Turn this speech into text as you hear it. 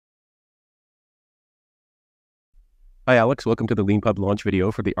Hi, Alex. Welcome to the Leanpub launch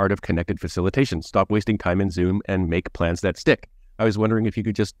video for the art of connected facilitation. Stop wasting time in Zoom and make plans that stick. I was wondering if you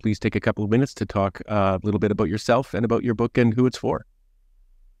could just please take a couple of minutes to talk a little bit about yourself and about your book and who it's for.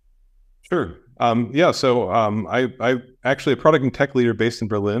 Sure. I actually a product and tech leader based in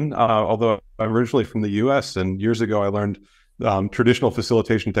Berlin, although I'm originally from the US. And years ago, I learned traditional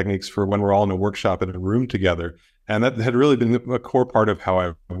facilitation techniques for when we're all in a workshop in a room together. And that had really been a core part of how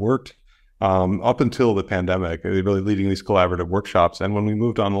I worked up until the pandemic, really leading these collaborative workshops. And when we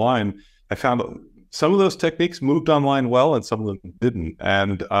moved online, I found some of those techniques moved online well and some of them didn't.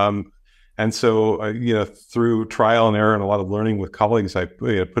 And through trial and error and a lot of learning with colleagues, I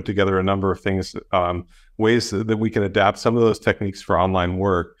put together a number of things, ways that we can adapt some of those techniques for online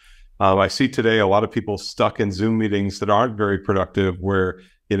work. I see today a lot of people stuck in Zoom meetings that aren't very productive, where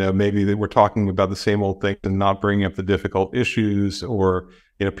maybe we're talking about the same old thing and not bringing up the difficult issues, or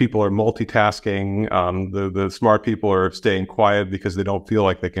people are multitasking. The smart people are staying quiet because they don't feel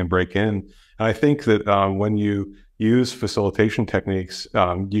like they can break in. And I think that when you use facilitation techniques,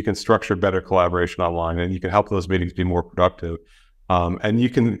 you can structure better collaboration online, and you can help those meetings be more productive. And you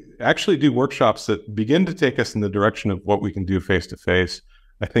can actually do workshops that begin to take us in the direction of what we can do face to face.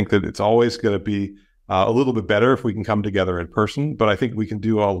 I think that it's always going to be a little bit better if we can come together in person, but I think we can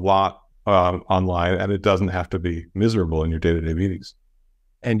do a lot online, and it doesn't have to be miserable in your day-to-day meetings.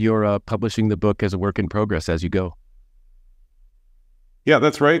 And you're publishing the book as a work in progress as you go. Yeah,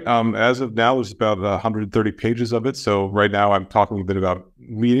 that's right. As of now, there's about 130 pages of it. So right now I'm talking a bit about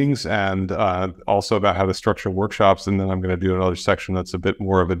meetings and also about how to structure workshops. And then I'm going to do another section that's a bit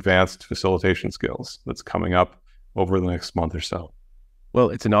more of advanced facilitation skills that's coming up over the next month or so. Well,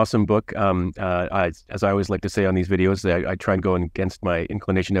 it's an awesome book. As I always like to say on these videos, I try and go against my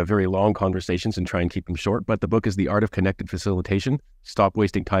inclination to have very long conversations and try and keep them short. But the book is The Art of Connected Facilitation. Stop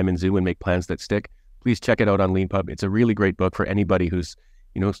wasting time in Zoom and make plans that stick. Please check it out on Leanpub. It's a really great book for anybody who's,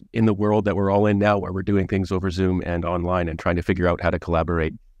 in the world that we're all in now, where we're doing things over Zoom and online and trying to figure out how to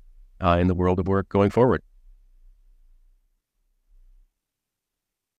collaborate in the world of work going forward.